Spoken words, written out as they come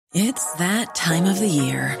It's that time of the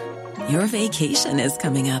year. Your vacation is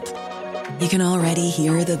coming up. You can already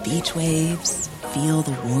hear the beach waves, feel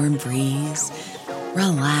the warm breeze,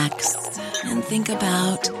 relax, and think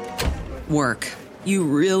about work. You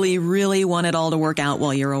really, really want it all to work out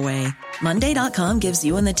while you're away. Monday.com gives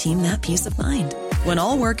you and the team that peace of mind. When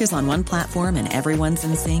all work is on one platform and everyone's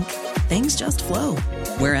in sync, things just flow.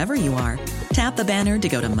 Wherever you are, tap the banner to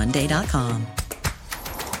go to Monday.com.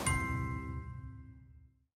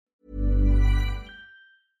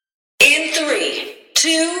 In 3,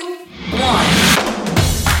 2, 1.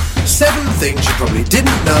 7 things you probably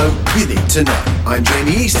didn't know you need to know. I'm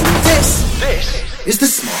Jamie East, and this is the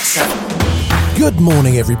Smart 7. Good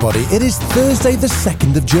morning, everybody. It is Thursday, the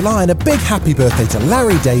 2nd of July, and a big happy birthday to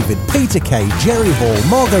Larry David, Peter Kay, Jerry Hall,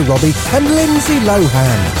 Margot Robbie, and Lindsay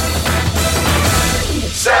Lohan.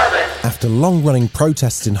 7. After long-running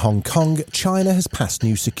protests in Hong Kong, China has passed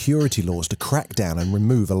new security laws to crack down and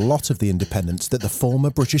remove a lot of the independence that the former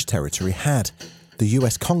British territory had. The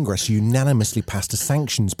US Congress unanimously passed a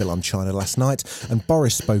sanctions bill on China last night, and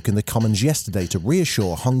Boris spoke in the Commons yesterday to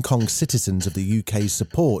reassure Hong Kong citizens of the UK's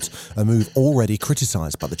support, a move already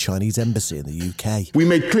criticised by the Chinese embassy in the UK. We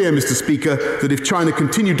made clear, Mr. Speaker, that if China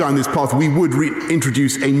continued down this path, we would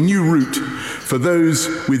introduce a new route for those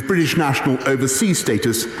with British national overseas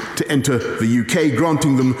status to enter the UK,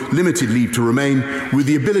 granting them limited leave to remain, with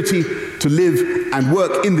the ability to live and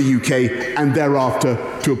work in the UK and thereafter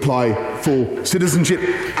to apply for citizenship,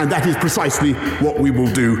 and that is precisely what we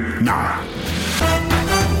will do now.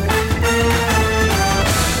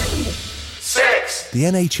 6. The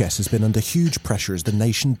NHS has been under huge pressure as the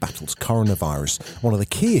nation battles coronavirus. One of the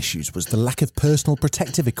key issues was the lack of personal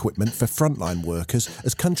protective equipment for frontline workers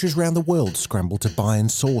as countries around the world scramble to buy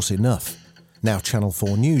and source enough. Now Channel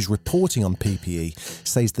 4 News, reporting on PPE,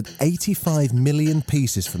 says that 85 million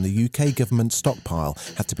pieces from the UK government stockpile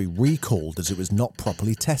had to be recalled as it was not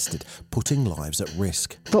properly tested, putting lives at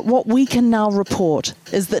risk. But what we can now report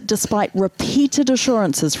is that despite repeated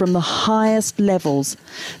assurances from the highest levels,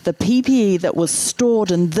 the PPE that was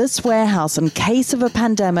stored in this warehouse in case of a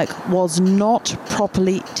pandemic was not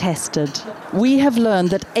properly tested. We have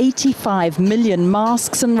learned that 85 million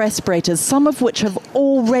masks and respirators, some of which have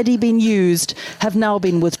already been used, have now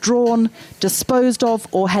been withdrawn, disposed of,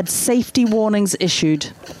 or had safety warnings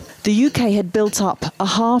issued. The UK had built up a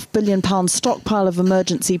 £500 million stockpile of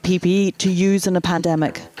emergency PPE to use in a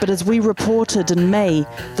pandemic. But as we reported in May,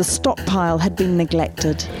 the stockpile had been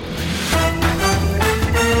neglected.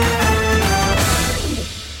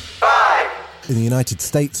 In the United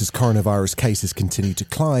States, as coronavirus cases continue to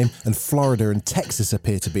climb and Florida and Texas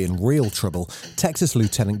appear to be in real trouble, Texas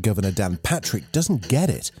Lieutenant Governor Dan Patrick doesn't get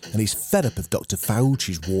it, and he's fed up of Dr.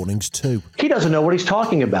 Fauci's warnings too. He doesn't know what he's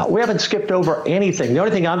talking about. We haven't skipped over anything. The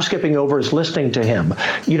only thing I'm skipping over is listening to him.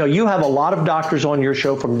 You know, you have a lot of doctors on your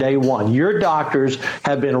show from day one. Your doctors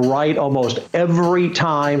have been right almost every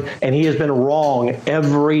time, and he has been wrong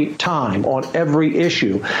every time on every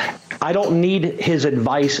issue. I don't need his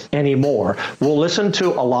advice anymore. We'll listen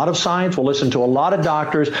to a lot of science, we'll listen to a lot of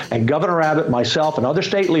doctors, and Governor Abbott, myself, and other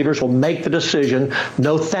state leaders will make the decision.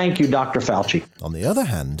 No thank you, Dr. Fauci. On the other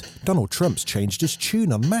hand, Donald Trump's changed his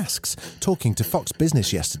tune on masks. Talking to Fox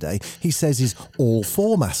Business yesterday, he says he's all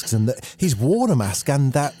for masks and that he's worn a mask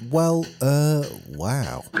and that, well,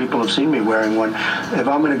 wow. People have seen me wearing one. If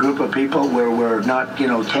I'm in a group of people where we're not,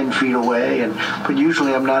 10 feet away, but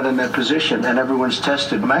usually I'm not in that position and everyone's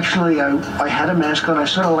tested. I had a mask on. I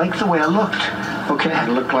sort of liked the way I looked. Okay, I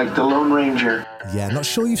looked like the Lone Ranger. Yeah, not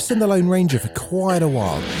sure you've seen the Lone Ranger for quite a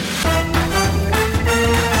while.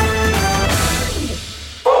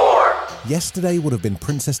 4. Yesterday would have been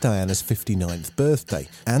Princess Diana's 59th birthday,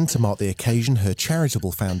 and to mark the occasion, her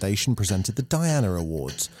charitable foundation presented the Diana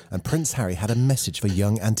Awards, and Prince Harry had a message for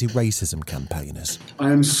young anti-racism campaigners.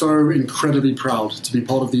 I am so incredibly proud to be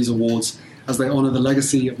part of these awards as they honour the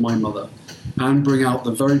legacy of my mother and bring out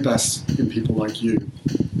the very best in people like you.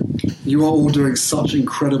 You are all doing such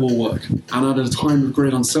incredible work, and at a time of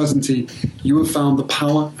great uncertainty, you have found the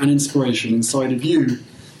power and inspiration inside of you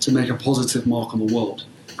to make a positive mark on the world.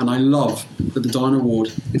 And I love that the Diana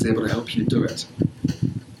Award is able to help you do it.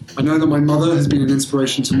 I know that my mother has been an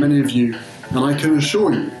inspiration to many of you, and I can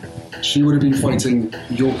assure you, she would have been fighting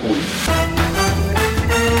your corner.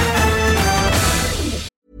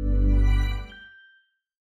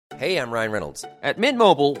 Hey, I'm Ryan Reynolds. At Mint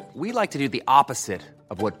Mobile, we like to do the opposite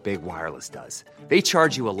of what Big Wireless does. They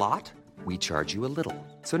charge you a lot, we charge you a little.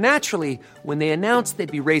 So naturally, when they announced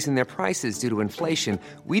they'd be raising their prices due to inflation,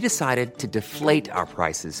 we decided to deflate our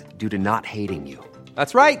prices due to not hating you.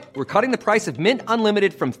 That's right. We're cutting the price of Mint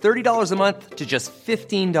Unlimited from $30 a month to just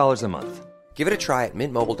 $15 a month. Give it a try at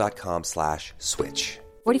mintmobile.com/switch.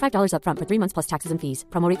 $45 up front for 3 months plus taxes and fees.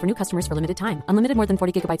 Promo rate for new customers for limited time. Unlimited more than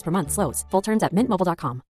 40 gigabytes per month. Slows full terms at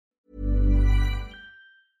mintmobile.com.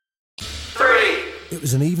 It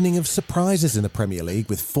was an evening of surprises in the Premier League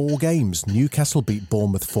with 4 games. Newcastle beat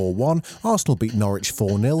Bournemouth 4-1, Arsenal beat Norwich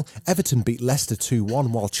 4-0, Everton beat Leicester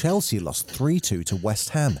 2-1, while Chelsea lost 3-2 to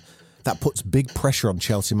West Ham. That puts big pressure on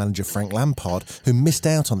Chelsea manager Frank Lampard, who missed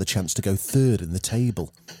out on the chance to go third in the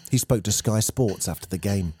table. He spoke to Sky Sports after the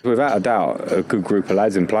game. Without a doubt, a good group of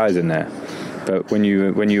lads and players in there. But when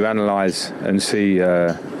you analyse and see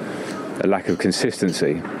a lack of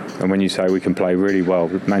consistency, and when you say we can play really well,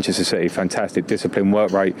 Manchester City, fantastic discipline,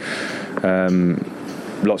 work rate,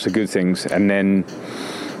 lots of good things, and then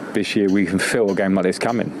this year we can feel a game like this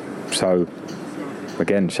coming. So,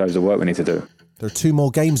 again, shows the work we need to do. There are 2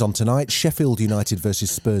 more games on tonight, Sheffield United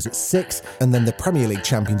versus Spurs at 6, and then the Premier League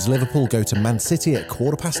champions Liverpool go to Man City at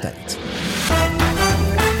 8:15.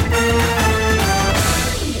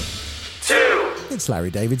 It's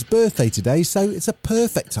Larry David's birthday today, so it's a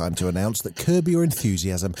perfect time to announce that Curb Your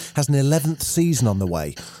Enthusiasm has an 11th season on the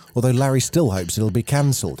way, although Larry still hopes it'll be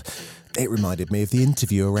cancelled. It reminded me of the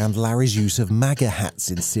interview around Larry's use of MAGA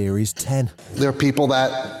hats in Series 10. There are people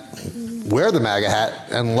that wear the MAGA hat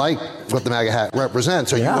and like what the MAGA hat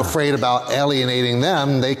represents. Are you afraid about alienating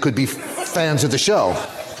them? They could be fans of the show.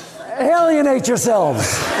 Alienate yourselves.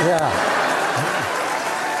 Yeah.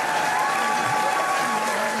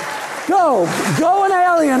 Go and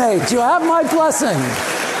alienate. You have my blessing.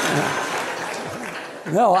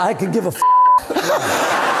 No, I could give a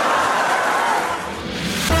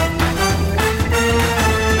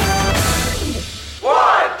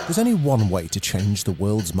There's only one way to change the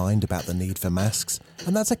world's mind about the need for masks,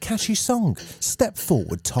 and that's a catchy song. Step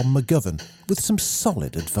forward, Tom McGovern, with some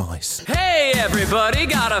solid advice. Hey everybody,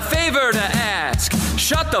 got a favor to ask.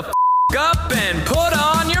 Shut the up and put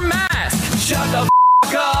on your mask. Shut the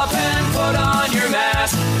up and put on your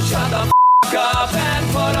mask. Shut the up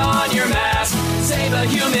and put on your mask. Save a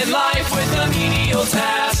human life with a menial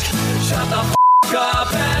task. Shut the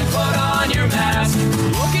up and put on your mask.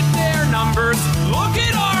 Look at their numbers. Look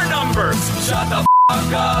at our numbers. Shut the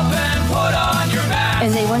up and put on your mask.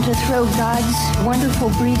 And they want to throw God's wonderful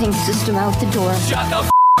breathing system out the door. Shut the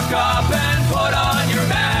up and put on your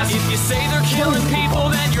mask. If you say they're killing people,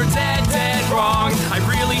 then you're dead wrong. I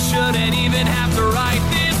really shouldn't even have to write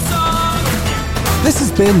this song. This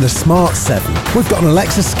has been the Smart 7. We've got an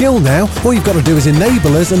Alexa skill now. All you've got to do is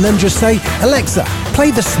enable us and then just say, Alexa,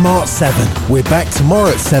 play the Smart 7. We're back tomorrow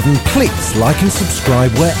at 7. Please like and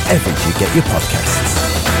subscribe wherever you get your podcasts.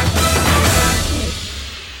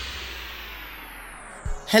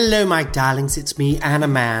 Hello, my darlings. It's me, Anna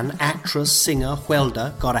Mann, actress, singer,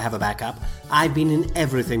 welder. Gotta have a backup. I've been in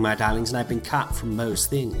everything, my darlings, and I've been cut from most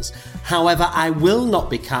things. However, I will not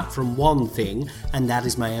be cut from one thing, and that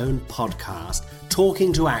is my own podcast,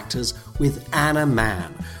 Talking to Actors with Anna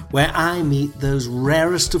Mann, where I meet those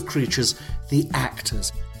rarest of creatures, the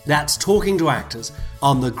actors. That's Talking to Actors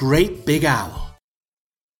on the Great Big Owl.